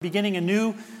Beginning a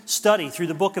new study through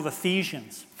the book of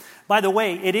Ephesians. By the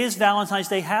way, it is Valentine's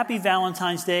Day. Happy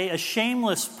Valentine's Day. A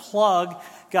shameless plug.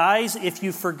 Guys, if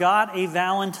you forgot a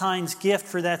Valentine's gift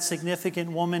for that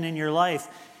significant woman in your life,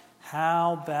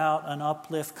 how about an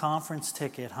Uplift conference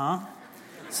ticket, huh?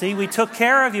 See, we took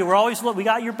care of you. We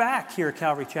got your back here at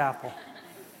Calvary Chapel.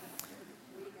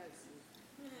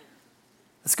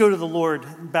 Let's go to the Lord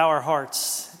and bow our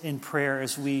hearts in prayer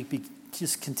as we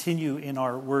just continue in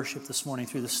our worship this morning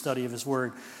through the study of His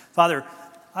Word. Father,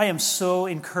 I am so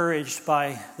encouraged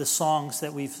by the songs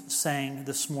that we've sang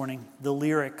this morning, the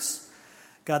lyrics,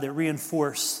 God, that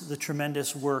reinforce the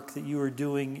tremendous work that you are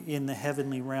doing in the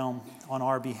heavenly realm on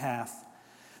our behalf,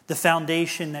 the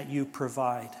foundation that you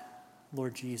provide,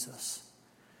 Lord Jesus.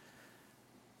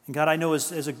 And God, I know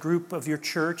as a group of your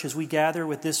church, as we gather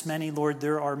with this many, Lord,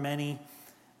 there are many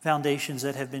foundations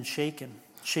that have been shaken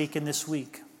this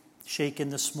week, shaken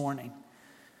this morning.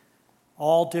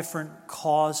 All different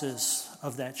causes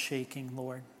of that shaking,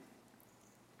 Lord.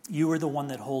 You are the one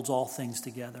that holds all things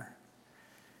together.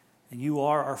 And you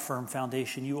are our firm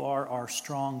foundation. You are our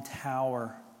strong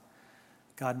tower.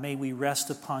 God, may we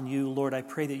rest upon you. Lord, I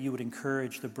pray that you would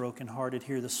encourage the brokenhearted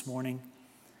here this morning,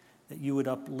 that you would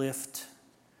uplift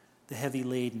the heavy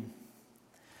laden.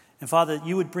 And Father,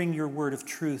 you would bring your word of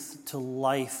truth to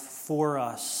life for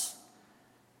us,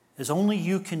 as only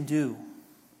you can do.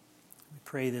 We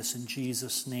pray this in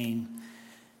Jesus' name.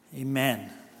 Amen.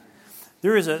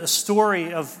 There is a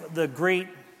story of the great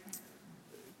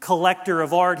collector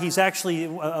of art. He's actually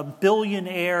a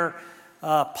billionaire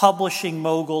publishing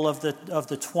mogul of the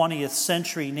 20th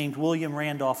century named William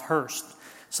Randolph Hearst.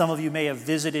 Some of you may have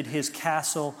visited his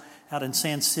castle out in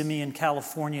San Simeon,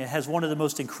 California. It has one of the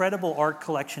most incredible art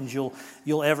collections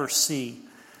you'll ever see.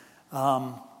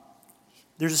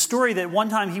 There's a story that one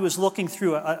time he was looking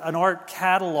through an art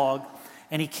catalog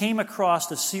and he came across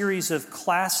a series of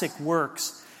classic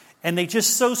works, and they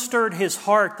just so stirred his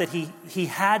heart that he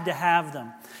had to have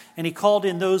them. And he called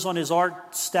in those on his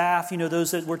art staff,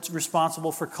 those that were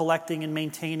responsible for collecting and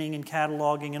maintaining and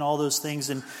cataloging and all those things.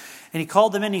 And he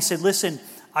called them in and he said, listen,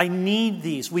 I need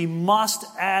these. We must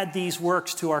add these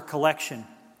works to our collection.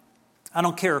 I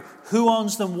don't care who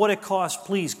owns them, what it costs.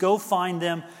 Please go find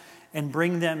them and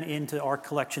bring them into our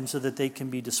collection so that they can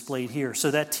be displayed here.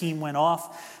 So that team went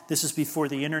off. This is before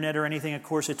the internet or anything. Of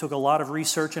course, it took a lot of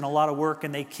research and a lot of work.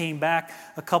 And they came back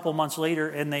a couple months later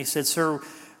and they said, sir,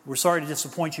 we're sorry to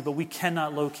disappoint you, but we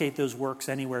cannot locate those works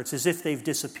anywhere. It's as if they've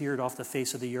disappeared off the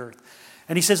face of the earth.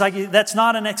 And he says, that's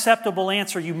not an acceptable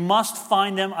answer. You must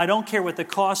find them. I don't care what the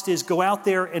cost is. Go out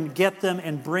there and get them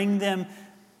and bring them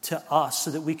to us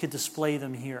so that we could display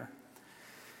them here.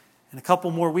 And a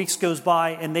couple more weeks goes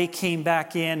by and they came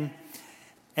back in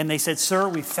and they said, sir,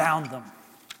 we found them.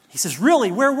 He says,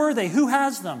 really? Where were they? Who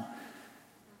has them?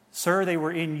 Sir, they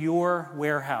were in your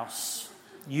warehouse.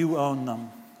 You own them.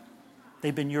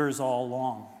 They've been yours all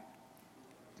along.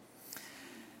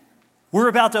 We're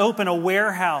about to open a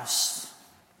warehouse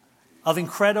of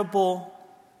incredible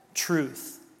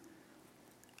truth,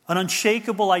 an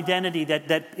unshakable identity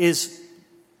that is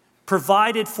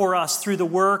provided for us through the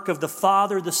work of the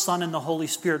Father, the Son, and the Holy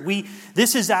Spirit.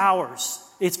 This is ours.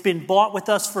 It's been bought with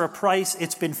us for a price.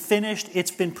 It's been finished. It's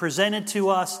been presented to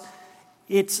us.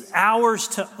 It's ours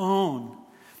to own.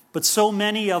 But so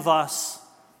many of us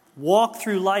walk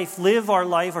through life, live our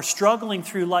life, are struggling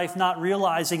through life, not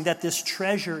realizing that this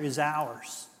treasure is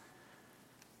ours.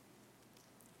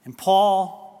 And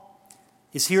Paul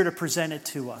is here to present it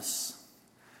to us.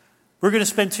 We're going to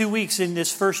spend 2 weeks in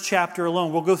this first chapter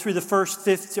alone. We'll go through the first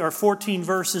 14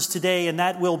 verses today, and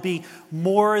that will be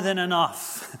more than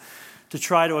enough to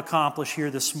try to accomplish here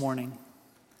this morning.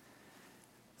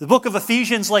 The book of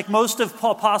Ephesians, like most of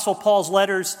Apostle Paul's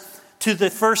letters to the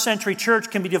first century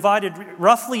church, can be divided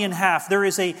roughly in half. There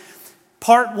is a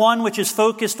part 1 which is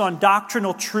focused on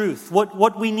doctrinal truth,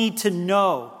 what we need to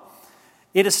know.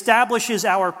 It establishes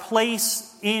our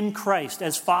place in Christ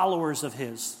as followers of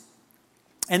His.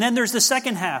 And then there's the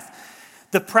second half,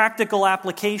 the practical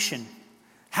application.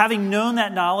 Having known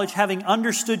that knowledge, having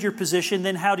understood your position,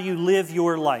 then how do you live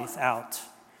your life out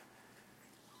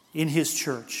in His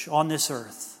church on this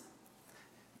earth?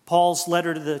 Paul's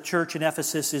letter to the church in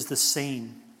Ephesus is the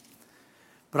same.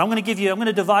 But I'm going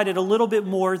to divide it a little bit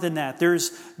more than that.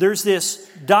 There's this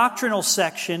doctrinal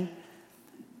section,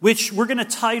 which we're going to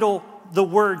title the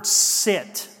word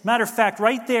sit. Matter of fact,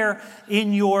 right there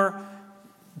in your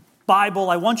Bible,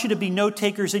 I want you to be note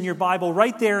takers in your Bible.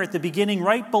 Right there at the beginning,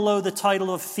 right below the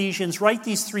title of Ephesians, write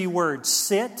these 3 words: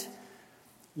 sit,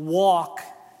 walk,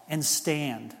 and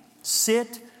stand.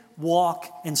 Sit,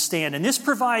 walk, and stand. And this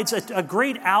provides a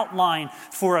great outline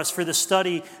for us for the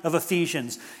study of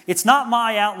Ephesians. It's not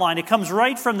my outline. It comes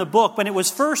right from the book, but it was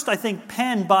first, I think,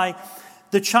 penned by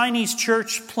the Chinese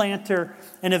church planter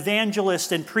and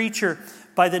evangelist and preacher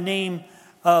by the name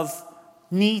of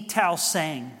Ni Tao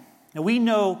Sang. Now we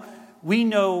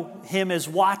know him as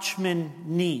Watchman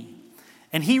Nee.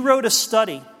 And he wrote a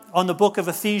study on the book of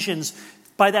Ephesians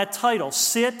by that title,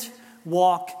 Sit,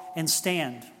 Walk, and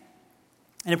Stand.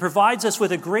 And it provides us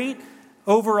with a great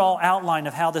overall outline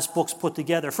of how this book's put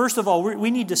together. First of all, we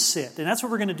need to sit, and that's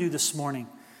what we're going to do this morning.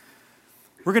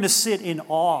 We're going to sit in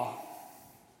awe.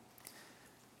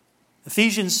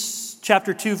 Ephesians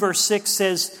chapter 2, verse 6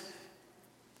 says,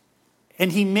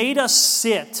 "And he made us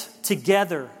sit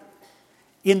together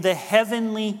in the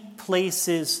heavenly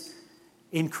places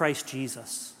in Christ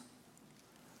Jesus."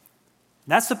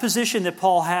 And that's the position that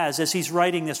Paul has as he's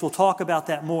writing this. We'll talk about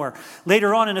that more.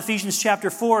 Later on in Ephesians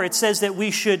chapter 4, it says that we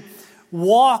should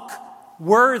walk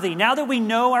worthy. Now that we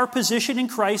know our position in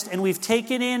Christ and we've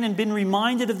taken in and been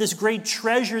reminded of this great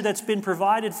treasure that's been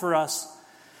provided for us,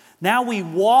 now we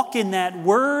walk in that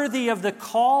worthy of the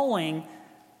calling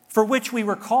for which we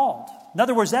were called. In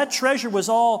other words, that treasure was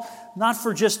all not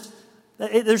for just,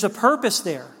 there's a purpose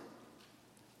there.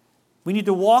 We need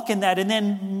to walk in that. And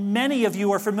then many of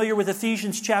you are familiar with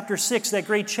Ephesians chapter 6, that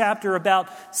great chapter about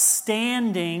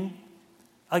standing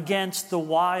against the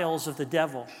wiles of the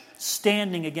devil,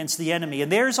 standing against the enemy.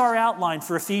 And there's our outline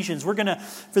for Ephesians. We're going to,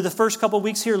 for the first couple of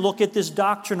weeks here, look at this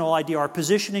doctrinal idea, our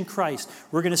position in Christ.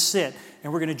 We're going to sit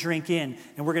and we're going to drink in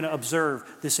and we're going to observe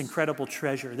this incredible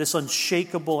treasure, this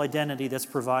unshakable identity that's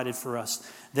provided for us.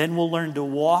 Then we'll learn to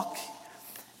walk.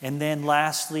 And then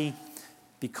lastly,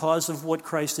 because of what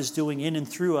Christ is doing in and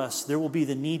through us, there will be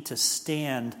the need to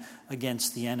stand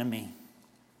against the enemy.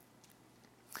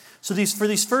 So for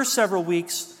these first several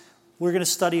weeks, we're going to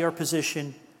study our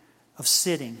position of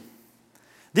sitting.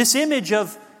 This image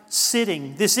of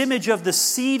sitting, this image of the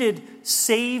seated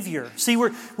Savior. See,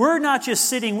 we're not just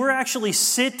sitting, we're actually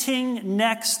sitting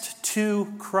next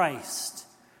to Christ,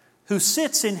 who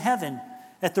sits in heaven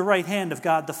at the right hand of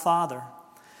God the Father.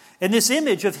 And this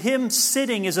image of him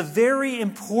sitting is a very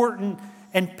important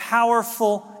and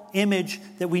powerful image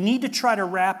that we need to try to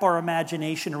wrap our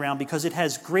imagination around because it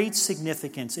has great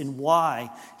significance in why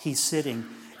he's sitting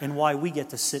and why we get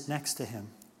to sit next to him.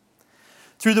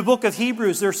 Through the book of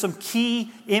Hebrews, there are some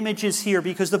key images here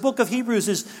because the book of Hebrews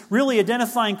is really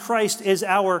identifying Christ as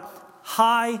our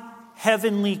high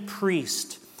heavenly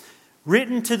priest.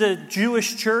 Written to the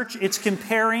Jewish church, it's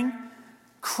comparing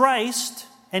Christ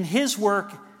and his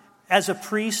work as a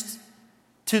priest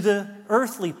to the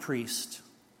earthly priest.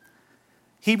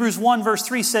 Hebrews 1 verse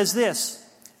 3 says this,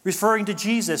 referring to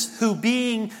Jesus, who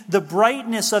being the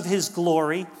brightness of his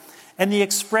glory and the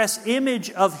express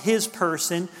image of his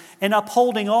person and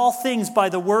upholding all things by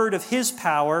the word of his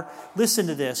power, listen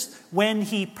to this, when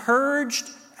he purged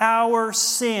our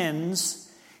sins,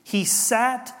 he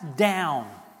sat down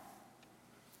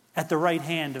at the right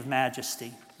hand of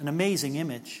majesty. An amazing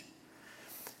image.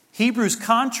 Hebrews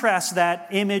contrasts that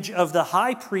image of the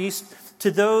high priest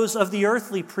to those of the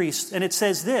earthly priests. And it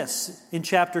says this in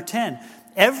chapter 10.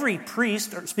 Every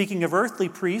priest, or speaking of earthly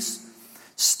priests,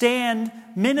 stand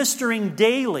ministering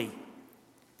daily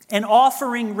and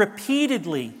offering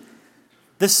repeatedly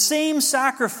the same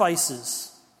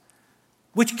sacrifices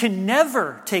which can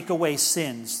never take away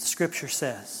sins, the scripture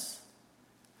says.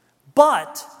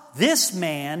 But this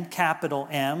man, capital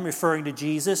M, referring to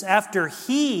Jesus, after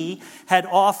he had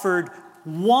offered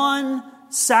one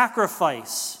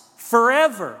sacrifice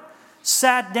forever,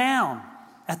 sat down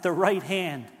at the right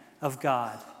hand of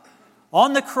God.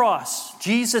 On the cross,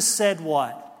 Jesus said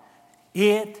what?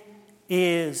 It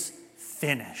is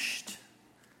finished.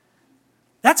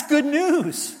 That's good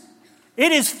news.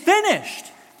 It is finished.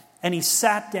 And he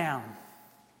sat down.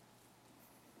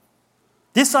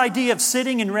 This idea of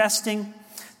sitting and resting,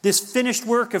 this finished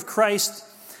work of Christ,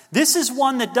 this is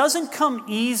one that doesn't come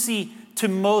easy to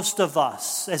most of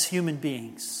us as human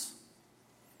beings.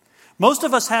 Most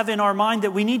of us have in our mind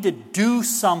that we need to do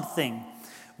something.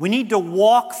 We need to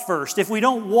walk first. If we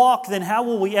don't walk, then how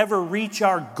will we ever reach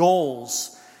our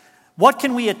goals? What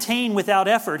can we attain without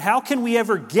effort? How can we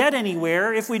ever get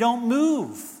anywhere if we don't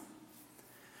move?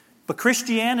 But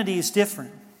Christianity is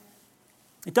different.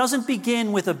 It doesn't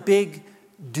begin with a big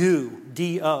do,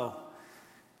 D-O.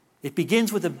 It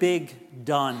begins with a big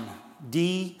done,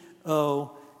 D-O-N-E.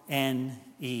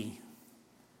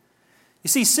 You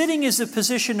see, sitting is a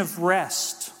position of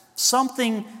rest,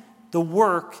 something the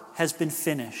work has been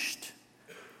finished.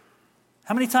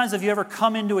 How many times have you ever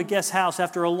come into a guest house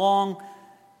after a long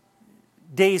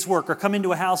day's work or come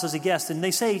into a house as a guest and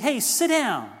they say, hey, sit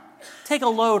down, take a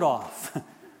load off,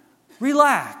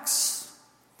 relax.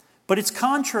 But it's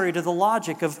contrary to the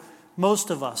logic of most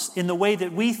of us in the way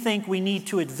that we think we need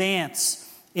to advance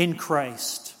in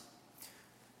Christ.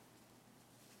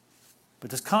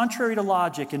 But it's contrary to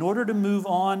logic. In order to move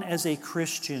on as a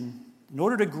Christian, in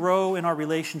order to grow in our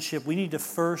relationship, we need to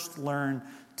first learn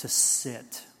to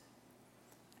sit.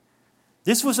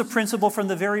 This was a principle from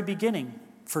the very beginning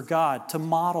for God to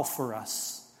model for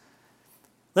us.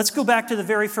 Let's go back to the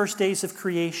very first days of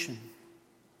creation.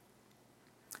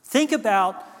 Think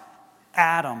about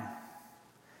Adam,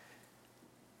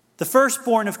 the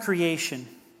firstborn of creation.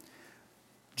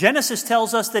 Genesis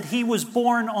tells us that he was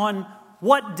born on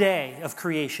what day of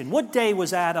creation? What day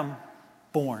was Adam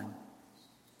born?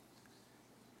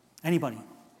 Anybody?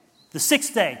 The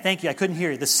sixth day. Thank you, I couldn't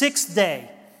hear you. The sixth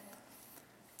day.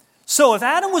 So if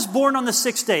Adam was born on the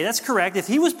sixth day, that's correct. If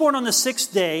he was born on the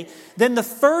sixth day, then the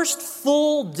first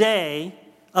full day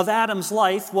of Adam's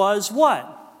life was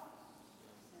what?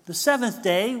 The seventh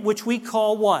day, which we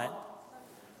call what?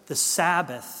 The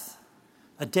Sabbath,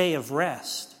 a day of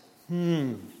rest.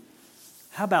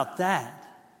 How about that?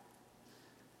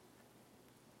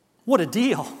 What a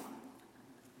deal.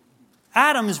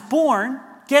 Adam is born,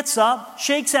 gets up,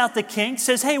 shakes out the kinks,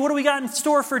 says, hey, what do we got in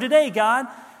store for today, God?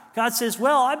 God says,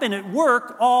 well, I've been at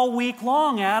work all week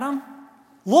long, Adam.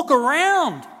 Look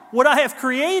around what I have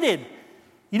created.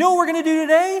 You know what we're going to do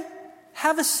today?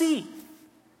 Have a seat.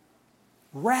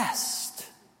 Rest.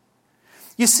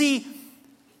 You see,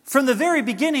 from the very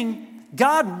beginning,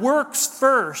 God works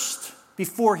first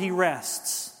before he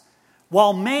rests,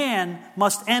 while man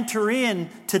must enter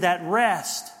into that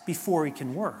rest before he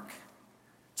can work.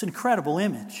 It's an incredible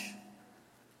image.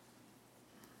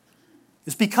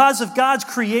 It's because of God's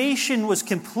creation was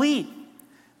complete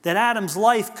that Adam's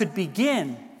life could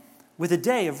begin with a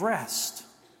day of rest.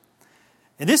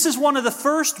 And this is one of the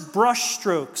first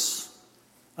brushstrokes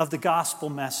of the gospel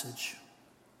message.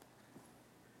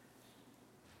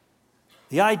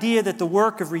 The idea that the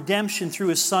work of redemption through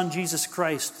his Son, Jesus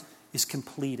Christ, is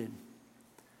completed.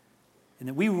 And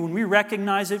that when we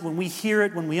recognize it, when we hear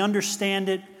it, when we understand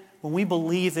it, when we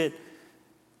believe it,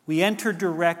 we enter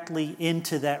directly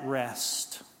into that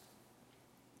rest.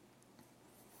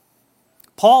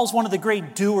 Paul's one of the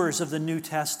great doers of the New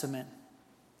Testament.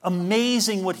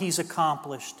 Amazing what he's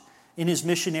accomplished in his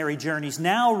missionary journeys.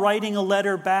 Now writing a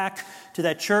letter back to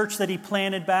that church that he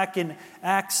planted back in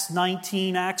Acts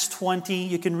 19, Acts 20.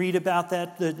 You can read about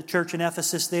that, the church in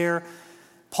Ephesus there.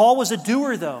 Paul was a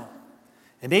doer, though.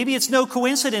 And maybe it's no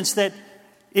coincidence that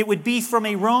it would be from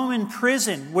a Roman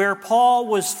prison where Paul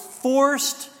was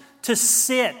forced to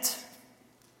sit.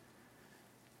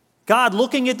 God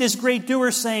looking at this great doer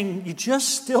saying, you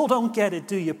just still don't get it,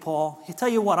 do you, Paul? I tell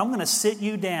you what, I'm going to sit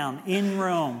you down in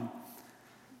Rome.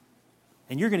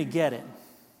 And you're going to get it.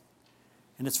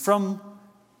 And it's from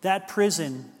that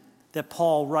prison that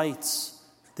Paul writes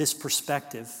this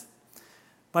perspective.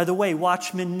 By the way,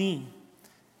 Watchman Nee,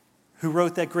 who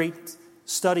wrote that great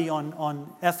study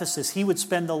on Ephesus, he would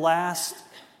spend the last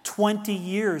 20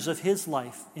 years of his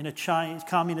life in a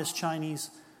communist Chinese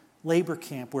labor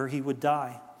camp where he would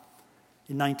die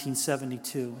in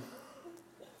 1972.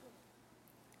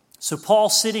 So Paul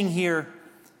sitting here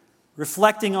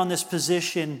reflecting on this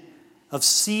position of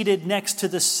seated next to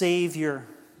the Savior.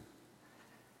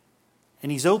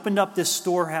 And he's opened up this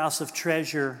storehouse of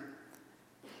treasure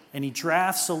and he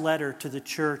drafts a letter to the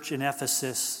church in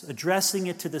Ephesus, addressing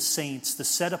it to the saints, the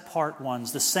set-apart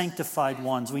ones, the sanctified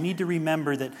ones. We need to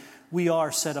remember that we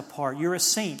are set apart. You're a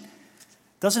saint.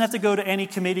 Doesn't have to go to any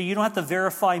committee. You don't have to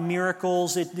verify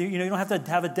miracles. You don't have to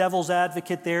have a devil's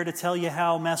advocate there to tell you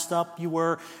how messed up you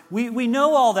were. We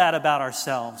know all that about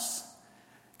ourselves.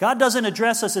 God doesn't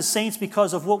address us as saints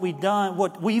because of what we've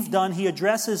done. He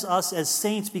addresses us as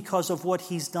saints because of what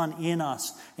he's done in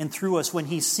us and through us. When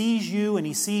he sees you and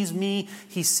he sees me,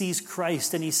 he sees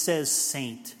Christ and he says,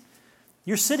 saint.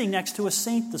 You're sitting next to a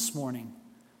saint this morning.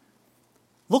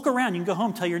 Look around. You can go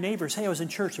home, tell your neighbors, hey, I was in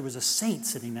church. There was a saint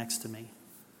sitting next to me.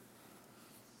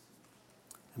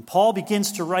 And Paul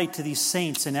begins to write to these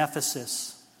saints in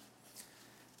Ephesus.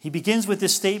 He begins with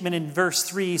this statement in verse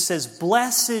 3. He says,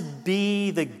 blessed be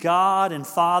the God and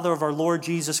Father of our Lord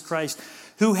Jesus Christ,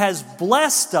 who has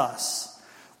blessed us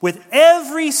with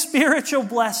every spiritual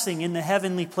blessing in the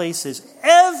heavenly places.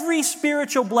 Every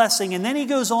spiritual blessing. And then he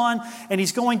goes on and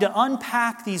he's going to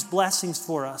unpack these blessings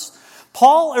for us.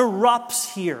 Paul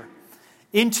erupts here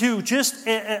into just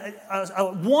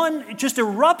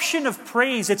eruption of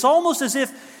praise. It's almost as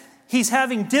if he's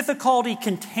having difficulty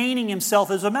containing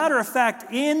himself. As a matter of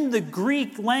fact, in the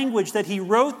Greek language that he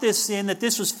wrote this in, that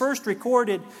this was first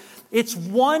recorded, it's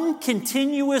one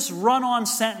continuous run-on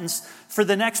sentence for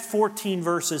the next 14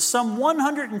 verses. Some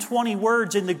 120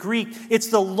 words in the Greek. It's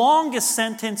the longest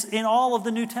sentence in all of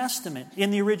the New Testament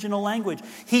in the original language.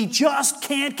 He just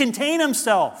can't contain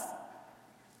himself.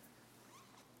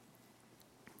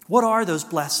 What are those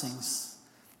blessings?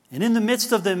 And in the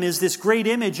midst of them is this great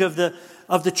image of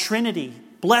the Trinity.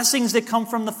 Blessings that come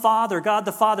from the Father, God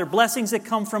the Father. Blessings that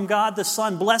come from God the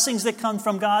Son. Blessings that come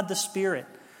from God the Spirit.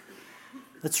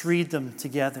 Let's read them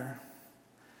together.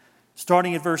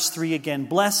 Starting at verse 3 again.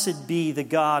 Blessed be the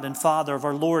God and Father of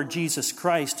our Lord Jesus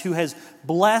Christ, who has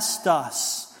blessed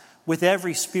us with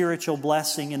every spiritual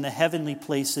blessing in the heavenly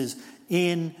places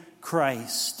in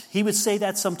Christ. He would say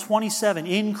that some 27,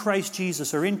 in Christ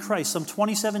Jesus, or in Christ, some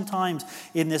 27 times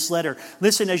in this letter.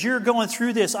 Listen, as you're going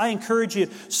through this, I encourage you,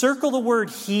 circle the word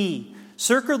he,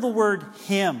 circle the word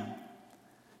him,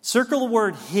 circle the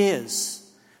word his.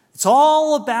 It's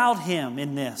all about him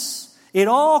in this. It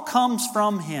all comes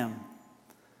from him.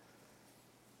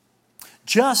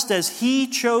 Just as he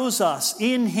chose us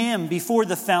in him before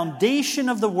the foundation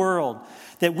of the world,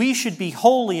 that we should be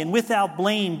holy and without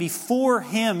blame before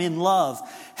him in love,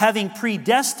 having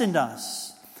predestined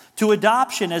us to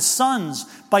adoption as sons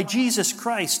by Jesus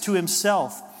Christ to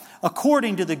himself,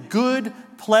 according to the good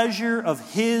pleasure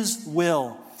of his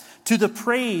will, to the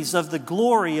praise of the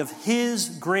glory of his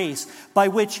grace, by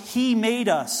which he made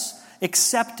us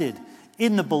accepted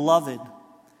in the beloved.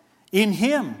 In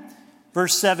him,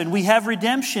 verse 7, we have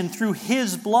redemption through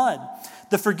his blood,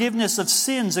 the forgiveness of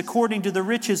sins according to the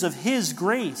riches of his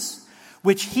grace,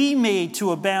 which he made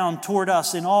to abound toward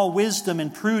us in all wisdom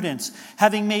and prudence,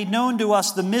 having made known to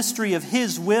us the mystery of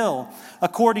his will,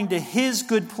 according to his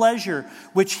good pleasure,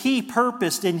 which he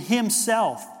purposed in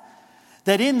himself,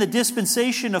 that in the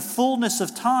dispensation of fullness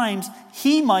of times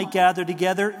he might gather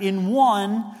together in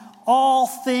one all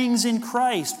things in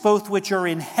Christ, both which are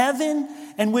in heaven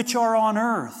and which are on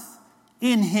earth,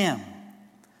 in him.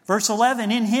 Verse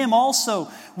 11, in him also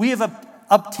we have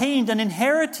obtained an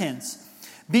inheritance,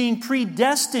 being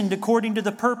predestined according to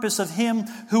the purpose of him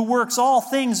who works all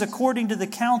things according to the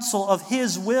counsel of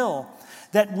his will,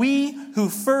 that we who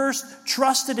first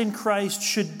trusted in Christ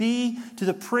should be to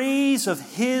the praise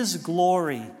of his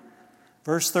glory.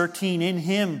 Verse 13, in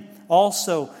him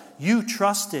also you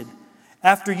trusted,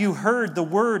 after you heard the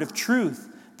word of truth,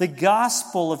 the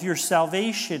gospel of your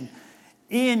salvation,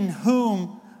 in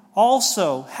whom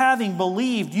also, having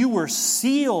believed, you were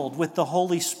sealed with the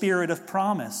Holy Spirit of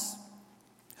promise,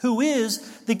 who is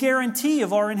the guarantee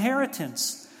of our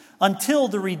inheritance, until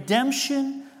the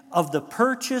redemption of the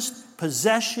purchased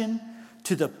possession,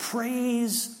 to the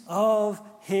praise of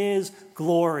his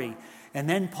glory. And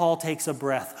then Paul takes a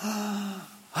breath.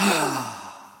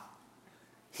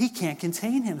 He can't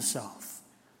contain himself.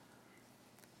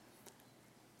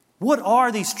 What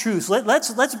are these truths?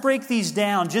 Let's break these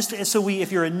down just so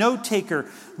if you're a note taker,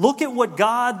 look at what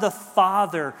God the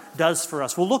Father does for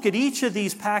us. We'll look at each of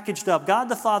these packaged up. God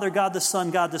the Father, God the Son,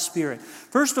 God the Spirit.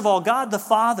 First of all, God the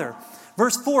Father.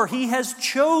 Verse 4, he has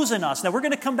chosen us. Now we're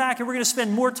going to come back and we're going to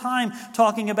spend more time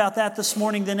talking about that this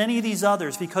morning than any of these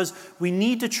others, because we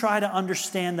need to try to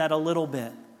understand that a little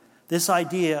bit. This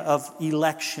idea of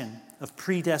election, of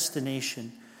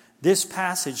predestination. This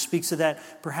passage speaks of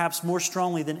that perhaps more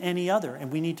strongly than any other,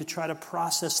 and we need to try to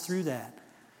process through that.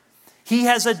 He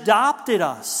has adopted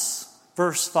us,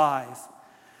 verse 5.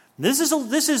 This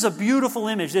is a beautiful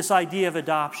image, this idea of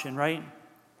adoption, right?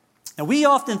 And we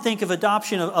often think of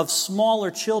adoption of smaller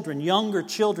children, younger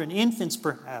children, infants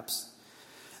perhaps.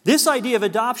 This idea of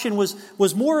adoption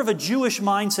was more of a Jewish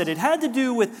mindset. It had to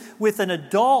do with an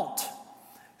adult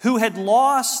who had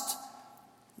lost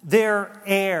their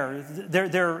heir,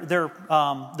 their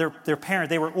parent.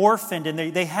 They were orphaned and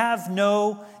they have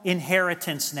no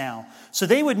inheritance now. So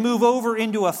they would move over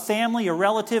into a family, a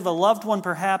relative, a loved one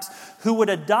perhaps, who would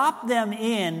adopt them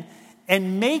in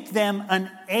and make them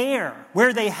an heir.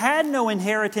 Where they had no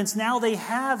inheritance, now they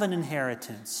have an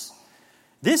inheritance.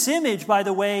 This image, by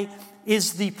the way,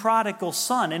 is the prodigal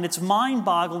son, and it's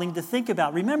mind-boggling to think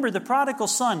about. Remember, the prodigal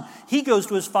son, he goes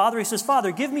to his father, he says,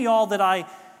 "Father, give me all that I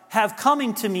have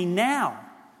coming to me now."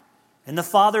 And the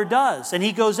father does. And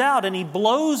he goes out and he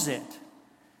blows it.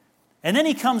 And then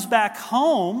he comes back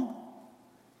home.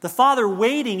 The father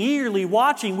waiting, eagerly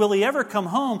watching, will he ever come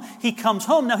home? He comes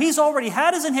home. Now he's already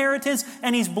had his inheritance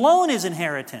and he's blown his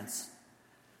inheritance.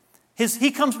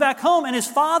 He comes back home and his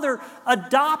father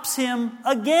adopts him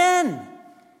again.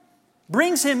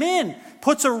 Brings him in.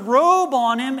 Puts a robe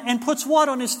on him and puts what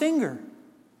on his finger?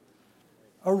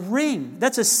 A ring.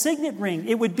 That's a signet ring.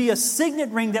 It would be a signet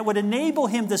ring that would enable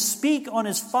him to speak on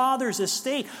his father's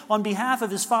estate, on behalf of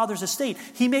his father's estate.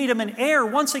 He made him an heir.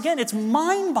 Once again, it's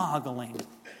mind-boggling.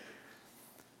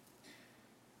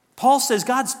 Paul says,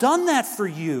 God's done that for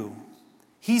you.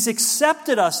 He's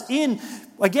accepted us in,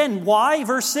 again, why?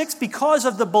 Verse 6, because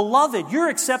of the beloved. You're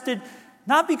accepted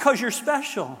not because you're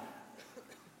special,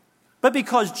 but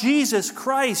because Jesus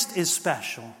Christ is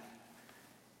special.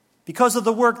 Because of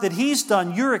the work that he's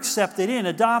done, you're accepted in,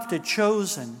 adopted,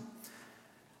 chosen.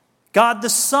 God the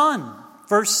Son,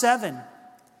 verse 7.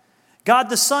 God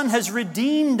the Son has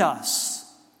redeemed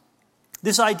us.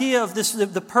 This idea of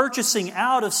the purchasing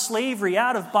out of slavery,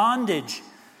 out of bondage.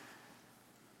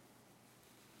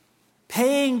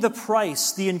 Paying the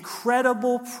price, the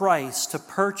incredible price to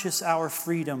purchase our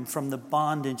freedom from the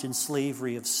bondage and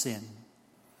slavery of sin.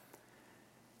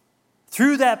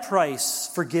 Through that price,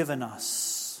 forgiven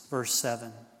us, verse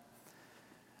 7.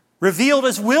 Revealed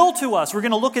His will to us. We're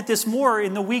going to look at this more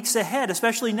in the weeks ahead,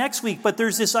 especially next week. But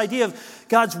there's this idea of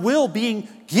God's will being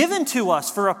given to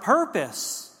us for a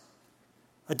purpose.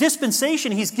 A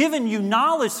dispensation. He's given you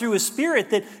knowledge through His Spirit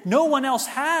that no one else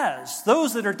has.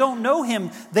 Those that don't know Him,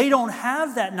 they don't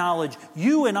have that knowledge.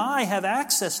 You and I have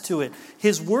access to it.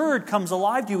 His Word comes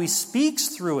alive to you. He speaks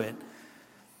through it.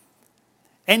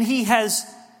 And He has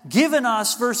given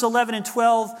us, verse 11 and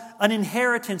 12, an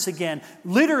inheritance again.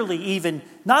 Literally even,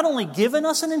 not only given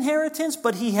us an inheritance,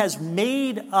 but He has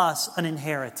made us an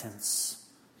inheritance.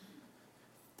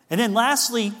 And then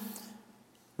lastly,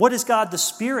 what has God the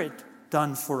Spirit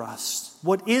done for us?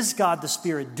 What is God the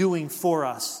Spirit doing for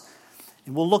us?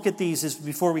 And we'll look at these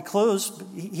before we close.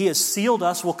 He has sealed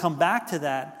us. We'll come back to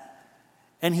that.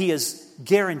 And He has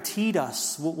guaranteed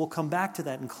us. We'll come back to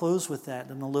that and close with that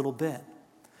in a little bit.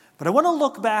 But I want to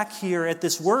look back here at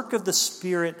this work of the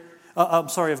Spirit,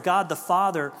 of God the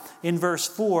Father in verse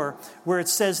 4, where it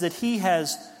says that He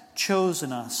has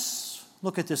chosen us.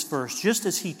 Look at this verse. Just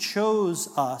as He chose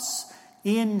us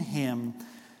in Him.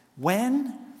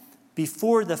 When?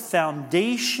 Before the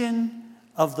foundation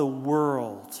of the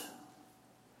world,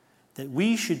 that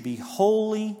we should be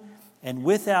holy and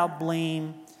without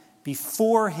blame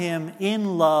before Him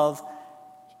in love,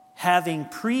 having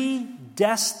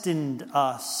predestined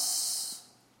us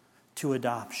to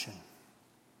adoption.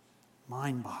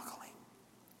 Mind-boggling.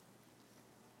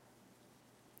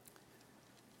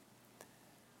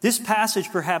 This passage,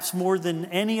 perhaps more than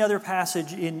any other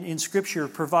passage in Scripture,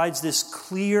 provides this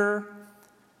clear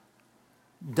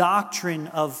doctrine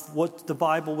of what the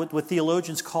Bible, what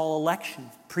theologians call election,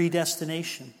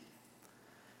 predestination.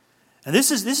 And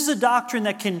this is a doctrine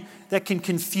that can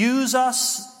confuse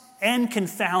us and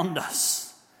confound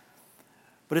us.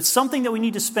 But it's something that we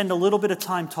need to spend a little bit of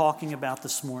time talking about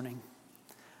this morning.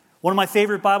 One of my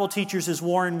favorite Bible teachers is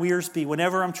Warren Wiersbe.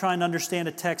 Whenever I'm trying to understand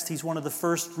a text, he's one of the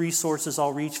first resources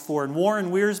I'll reach for. And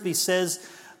Warren Wiersbe says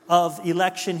of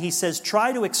election, he says,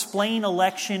 try to explain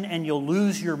election and you'll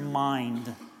lose your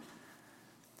mind.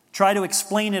 Try to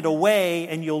explain it away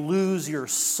and you'll lose your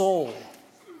soul.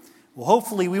 Well,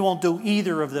 hopefully we won't do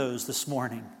either of those this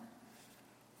morning.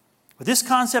 But this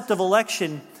concept of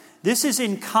election, this is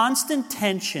in constant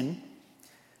tension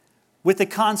with the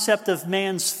concept of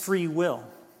man's free will.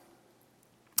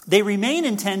 They remain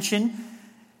in tension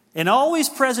and always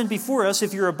present before us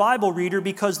if you're a Bible reader,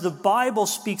 because the Bible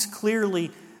speaks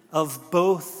clearly of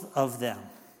both of them.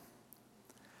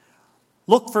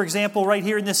 Look, for example, right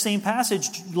here in this same passage,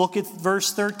 look at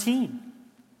verse 13.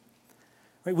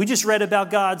 Right, we just read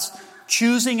about God's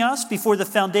choosing us before the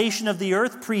foundation of the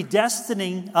earth,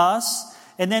 predestining us.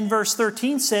 And then verse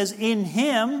 13 says, in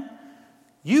Him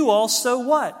you also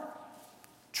what?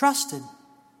 Trusted.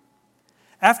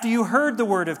 After you heard the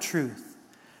word of truth,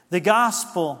 the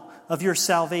gospel of your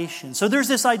salvation. So there's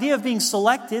this idea of being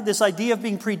selected, this idea of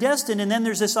being predestined, and then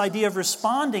there's this idea of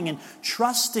responding and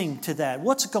trusting to that.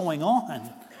 What's going on?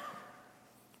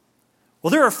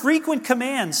 Well, there are frequent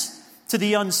commands to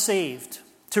the unsaved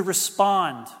to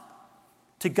respond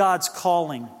to God's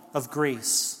calling of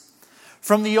grace.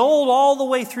 From the old all the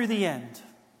way through the end.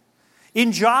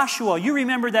 In Joshua, you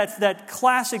remember that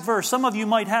classic verse. Some of you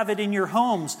might have it in your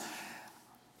homes.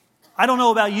 I don't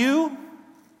know about you,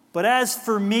 but as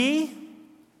for me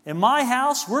and my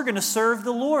house, we're going to serve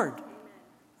the Lord.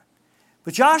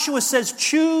 But Joshua says,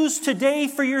 choose today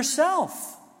for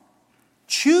yourself.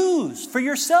 Choose for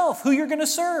yourself who you're going to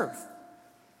serve.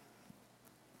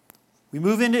 We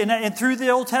move into, and through the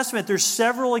Old Testament, there's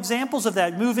several examples of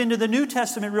that. Move into the New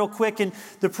Testament real quick, and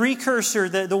the precursor,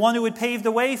 the one who would pave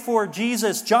the way for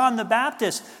Jesus, John the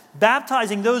Baptist,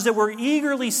 baptizing those that were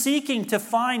eagerly seeking to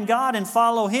find God and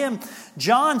follow Him.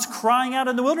 John's crying out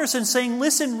in the wilderness and saying,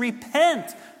 listen,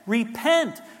 repent,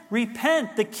 repent,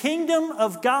 repent. The kingdom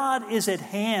of God is at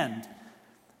hand.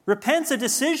 Repent's a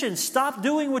decision. Stop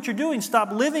doing what you're doing.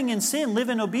 Stop living in sin. Live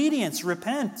in obedience.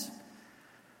 Repent.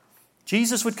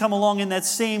 Jesus would come along in that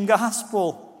same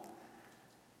gospel,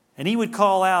 and He would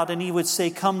call out and He would say,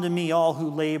 come to me, all who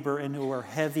labor and who are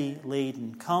heavy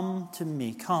laden. Come to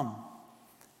me, come,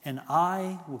 and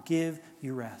I will give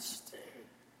you rest.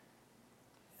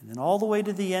 And then all the way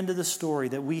to the end of the story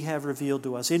that we have revealed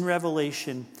to us. In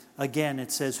Revelation, again,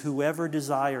 it says, whoever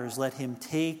desires, let him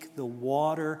take the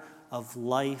water of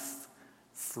life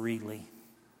freely.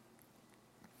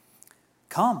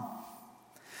 Come.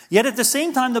 Yet at the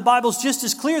same time, the Bible's just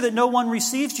as clear that no one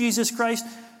receives Jesus Christ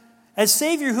as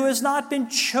Savior who has not been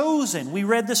chosen. We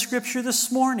read the scripture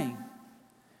this morning.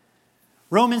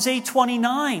 Romans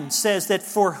 8:29 says that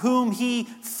for whom He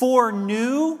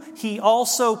foreknew, He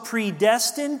also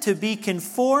predestined to be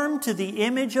conformed to the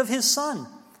image of His Son.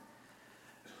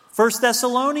 1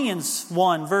 Thessalonians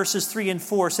 1, verses 3 and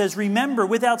 4 says, remember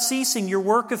without ceasing your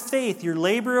work of faith, your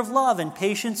labor of love, and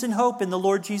patience and hope in the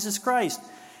Lord Jesus Christ,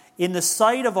 in the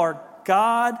sight of our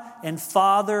God and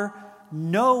Father,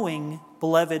 knowing,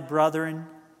 beloved brethren,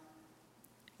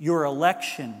 your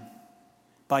election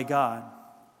by God.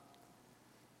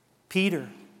 Peter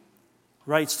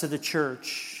writes to the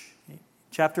church,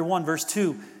 chapter 1, verse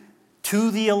 2,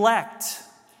 to the elect,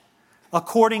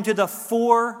 according to the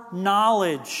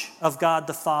foreknowledge of God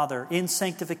the Father, in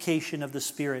sanctification of the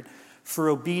Spirit, for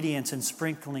obedience and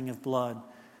sprinkling of blood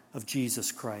of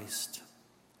Jesus Christ.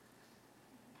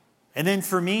 And then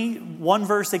for me, one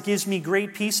verse that gives me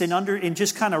great peace in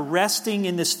just kind of resting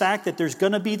in this fact that there's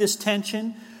going to be this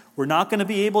tension. We're not going to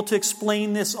be able to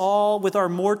explain this all with our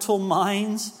mortal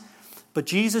minds. But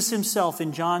Jesus Himself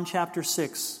in John chapter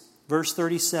 6, verse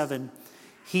 37,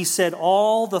 He said,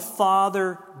 all the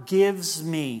Father gives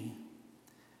me.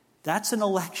 That's an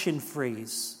election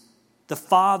phrase. The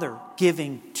Father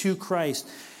giving to Christ.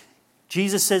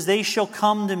 Jesus says, they shall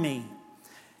come to me.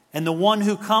 And the one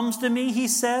who comes to me, He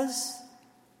says,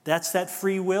 that's that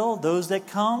free will. Those that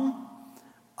come,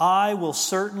 I will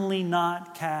certainly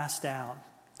not cast out.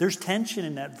 There's tension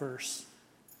in that verse.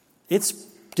 It's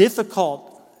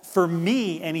difficult for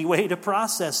me anyway to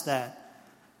process that.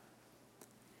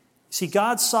 See,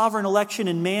 God's sovereign election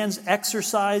and man's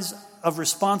exercise of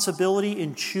responsibility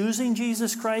in choosing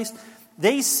Jesus Christ,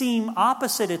 they seem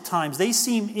opposite at times. They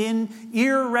seem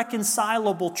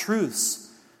irreconcilable truths.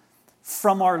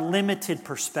 From our limited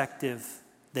perspective,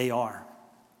 they are.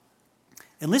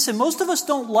 And listen, most of us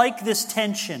don't like this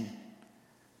tension.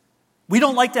 We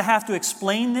don't like to have to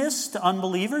explain this to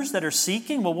unbelievers that are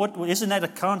seeking. Well, isn't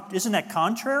that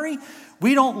contrary?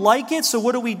 We don't like it, so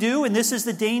what do? And this is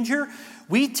the danger.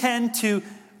 We tend to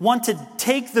want to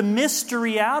take the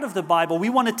mystery out of the Bible.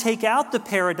 We want to take out the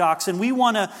paradox, and we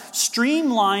want to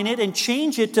streamline it and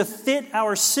change it to fit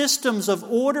our systems of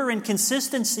order and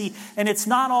consistency, and it's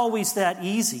not always that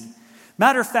easy.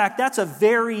 Matter of fact, that's a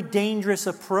very dangerous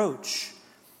approach.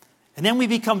 And then we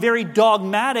become very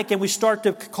dogmatic, and we start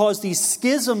to cause these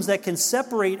schisms that can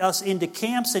separate us into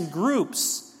camps and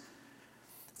groups.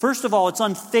 First of all, it's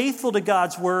unfaithful to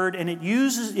God's word, and it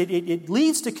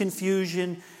leads to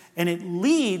confusion, and it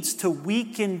leads to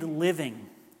weakened living.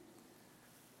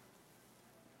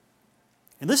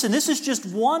 And listen, this is just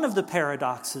one of the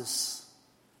paradoxes.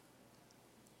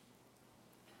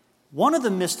 One of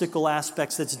the mystical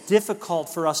aspects that's difficult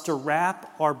for us to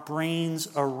wrap our brains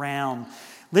around.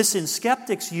 Listen,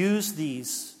 skeptics use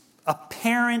these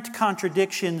apparent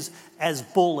contradictions as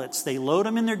bullets. They load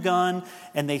them in their gun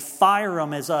and they fire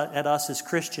them at us as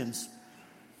Christians.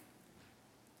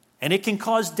 And it can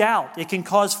cause doubt. It can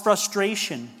cause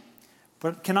frustration.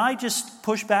 But can I just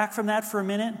push back from that for a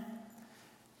minute?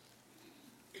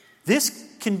 This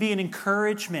can be an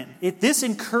encouragement. This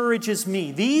encourages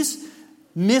me. These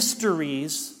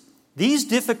mysteries, these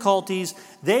difficulties,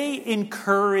 they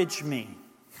encourage me.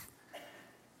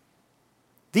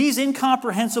 These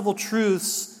incomprehensible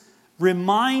truths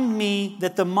remind me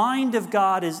that the mind of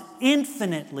God is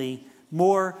infinitely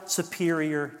more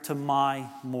superior to my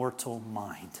mortal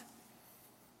mind.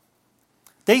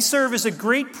 They serve as a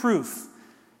great proof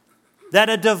that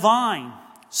a divine,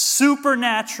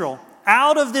 supernatural,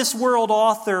 out-of-this-world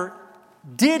author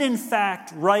did in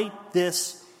fact write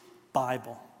this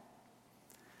Bible.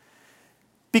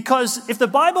 Because if the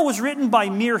Bible was written by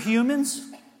mere humans,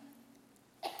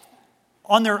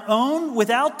 on their own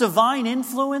without divine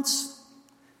influence,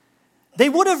 they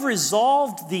would have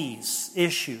resolved these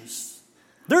issues.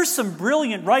 There's some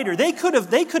brilliant writer. They could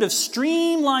have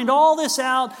streamlined all this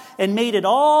out and made it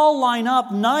all line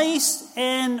up nice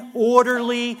and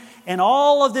orderly, and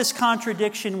all of this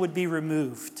contradiction would be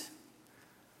removed.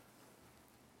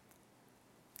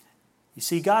 You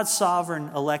see, God's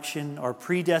sovereign election or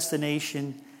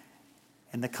predestination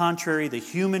and the contrary, the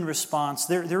human response,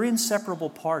 they're inseparable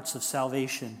parts of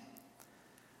salvation.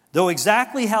 Though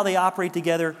exactly how they operate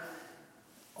together,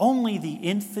 only the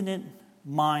infinite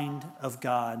mind of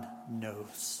God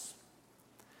knows.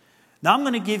 Now I'm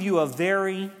going to give you a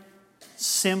very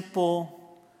simple,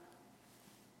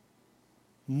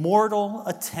 mortal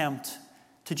attempt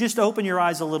to just open your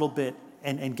eyes a little bit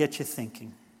and get you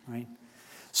thinking. Right?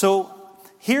 So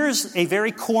here's a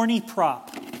very corny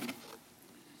prop.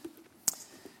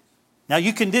 Now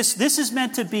this is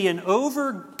meant to be an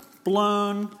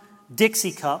overblown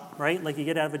Dixie cup, right? Like you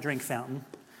get out of a drink fountain.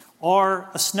 Or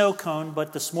a snow cone,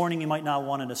 but this morning you might not have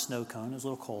wanted a snow cone. It was a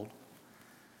little cold.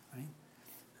 Right?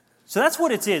 So that's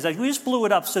what it is. We just blew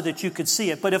it up so that you could see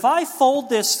it. But if I fold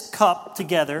this cup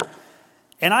together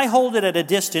and I hold it at a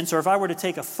distance, or if I were to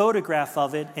take a photograph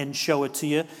of it and show it to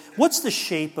you, what's the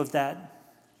shape of that?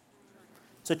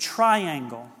 It's a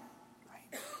triangle.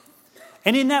 Right?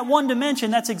 And in that one dimension,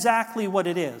 that's exactly what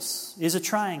it is a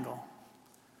triangle.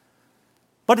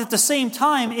 But at the same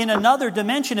time, in another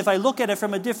dimension, if I look at it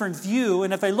from a different view,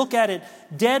 and if I look at it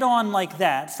dead on like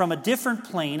that, from a different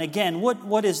plane, again,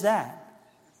 what is that?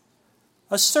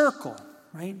 A circle,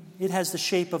 right? It has the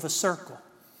shape of a circle.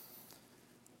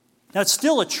 Now, it's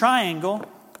still a triangle,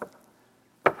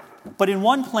 but in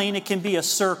one plane it can be a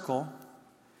circle.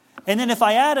 And then if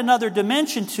I add another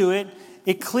dimension to it,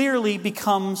 it clearly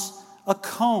becomes a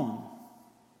cone.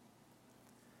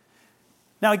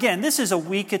 Now again, this is a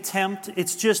weak attempt.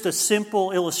 It's just a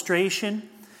simple illustration.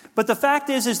 But the fact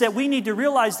is that we need to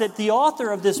realize that the author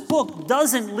of this book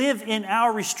doesn't live in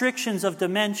our restrictions of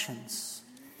dimensions.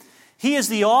 He is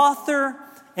the author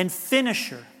and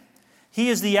finisher. He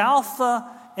is the Alpha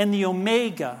and the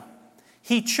Omega.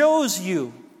 He chose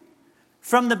you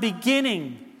from the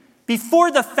beginning.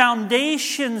 Before the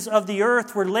foundations of the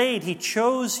earth were laid, He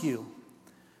chose you.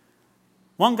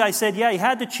 One guy said, He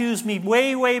had to choose me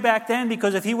way, way back then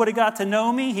because if He would have got to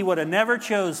know me, He would have never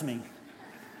chose me.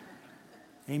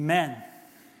 Amen.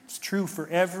 It's true for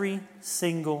every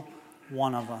single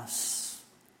one of us.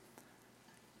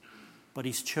 But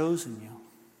He's chosen you.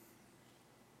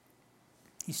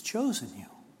 He's chosen you.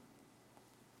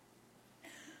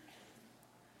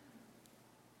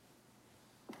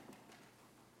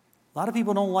 A lot of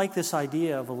people don't like this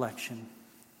idea of election.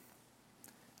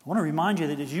 I want to remind you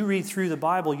that as you read through the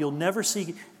Bible, you'll never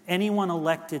see anyone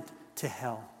elected to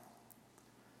hell.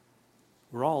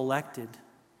 We're all elected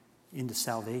into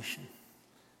salvation.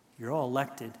 You're all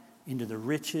elected into the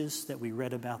riches that we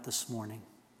read about this morning.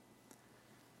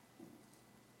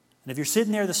 And if you're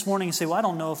sitting there this morning and say, well, I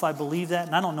don't know if I believe that,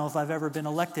 and I don't know if I've ever been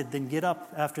elected, then get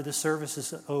up after the service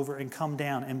is over and come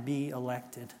down and be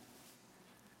elected.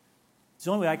 It's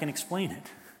the only way I can explain it.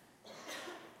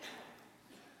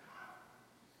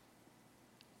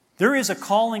 There is a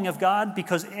calling of God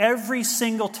because every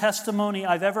single testimony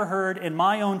I've ever heard in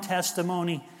my own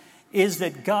testimony is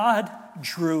that God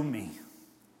drew me.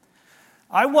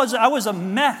 I was a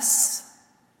mess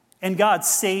and God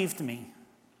saved me.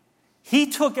 He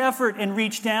took effort and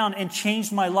reached down and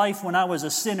changed my life when I was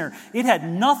a sinner. It had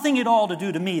nothing at all to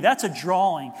do to me. That's a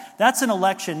drawing. That's an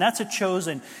election. That's a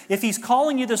chosen. If He's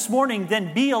calling you this morning,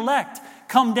 then be elect.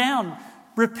 Come down.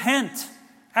 Repent.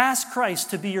 Ask Christ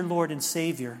to be your Lord and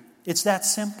Savior. It's that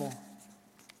simple.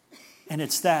 And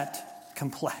it's that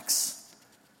complex.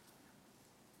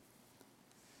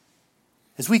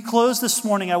 As we close this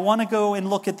morning, I want to go and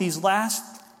look at these last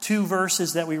two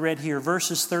verses that we read here,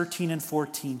 verses 13 and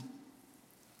 14.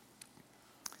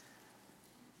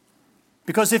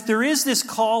 Because if there is this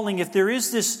calling, if there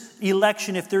is this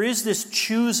election, if there is this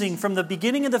choosing, from the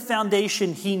beginning of the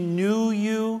foundation, He knew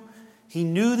you. He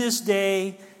knew this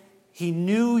day. He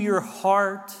knew your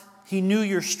heart. He knew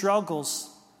your struggles.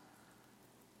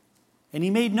 And He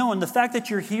made known the fact that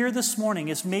you're here this morning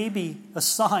is maybe a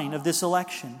sign of this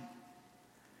election.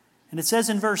 And it says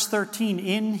in verse 13,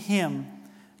 in Him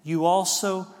you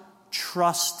also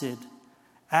trusted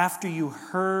after you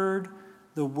heard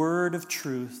the word of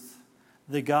truth,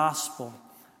 the gospel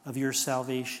of your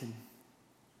salvation.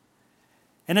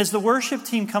 And as the worship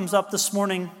team comes up this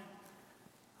morning,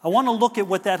 I want to look at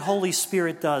what that Holy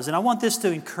Spirit does. And I want this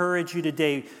to encourage you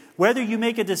today. Whether you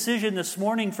make a decision this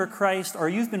morning for Christ or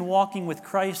you've been walking with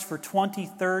Christ for 20,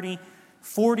 30,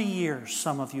 40 years,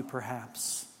 some of you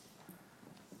perhaps.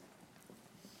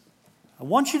 I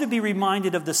want you to be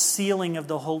reminded of the sealing of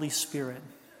the Holy Spirit.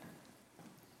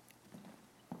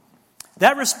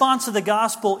 That response to the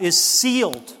gospel is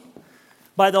sealed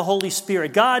by the Holy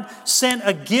Spirit. God sent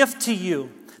a gift to you.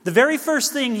 The very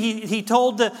first thing he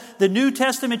told the New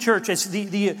Testament church, as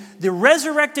the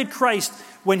resurrected Christ,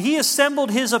 when he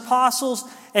assembled his apostles,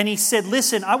 and he said,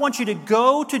 listen, I want you to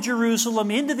go to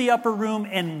Jerusalem into the upper room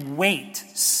and wait.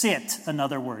 Sit, in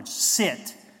other words,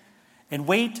 sit. And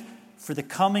wait for the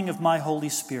coming of my Holy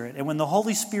Spirit. And when the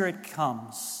Holy Spirit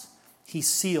comes, he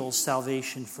seals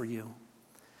salvation for you.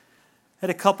 I had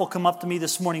a couple come up to me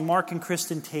this morning, Mark and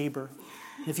Kristen Tabor.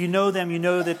 If you know them, you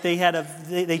know that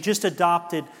they just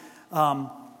adopted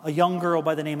a young girl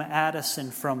by the name of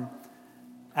Addison from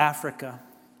Africa.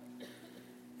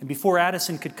 And before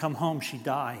Addison could come home, she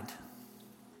died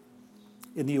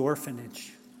in the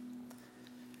orphanage.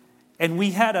 And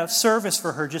we had a service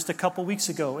for her just a couple weeks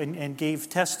ago and gave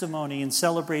testimony and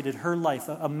celebrated her life,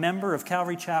 a member of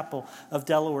Calvary Chapel of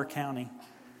Delaware County.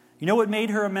 You know what made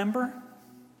her a member?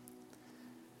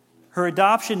 Her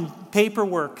adoption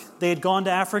paperwork. They had gone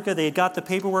to Africa. They had got the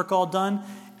paperwork all done.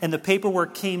 And the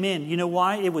paperwork came in. You know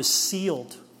why? It was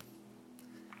sealed.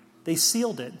 They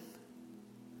sealed it.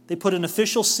 They put an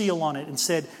official seal on it and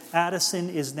said, Addison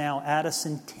is now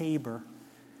Addison Tabor.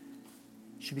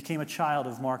 She became a child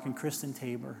of Mark and Kristen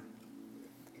Tabor.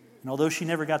 And although she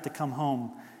never got to come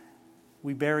home,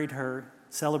 we buried her,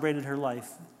 celebrated her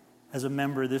life as a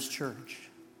member of this church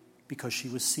because she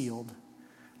was sealed.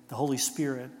 The Holy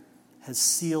Spirit has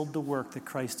sealed the work that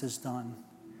Christ has done.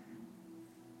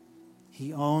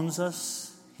 He owns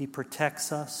us, he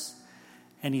protects us,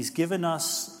 and he's given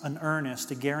us an earnest,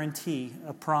 a guarantee,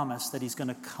 a promise that he's going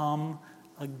to come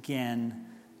again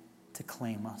to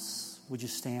claim us. Would you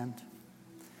stand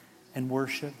and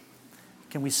worship?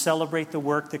 Can we celebrate the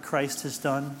work that Christ has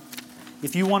done?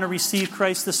 If you want to receive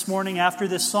Christ this morning after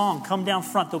this song, come down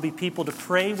front. There'll be people to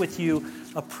pray with you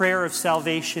a prayer of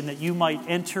salvation that you might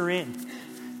enter in,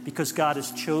 because God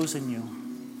has chosen you.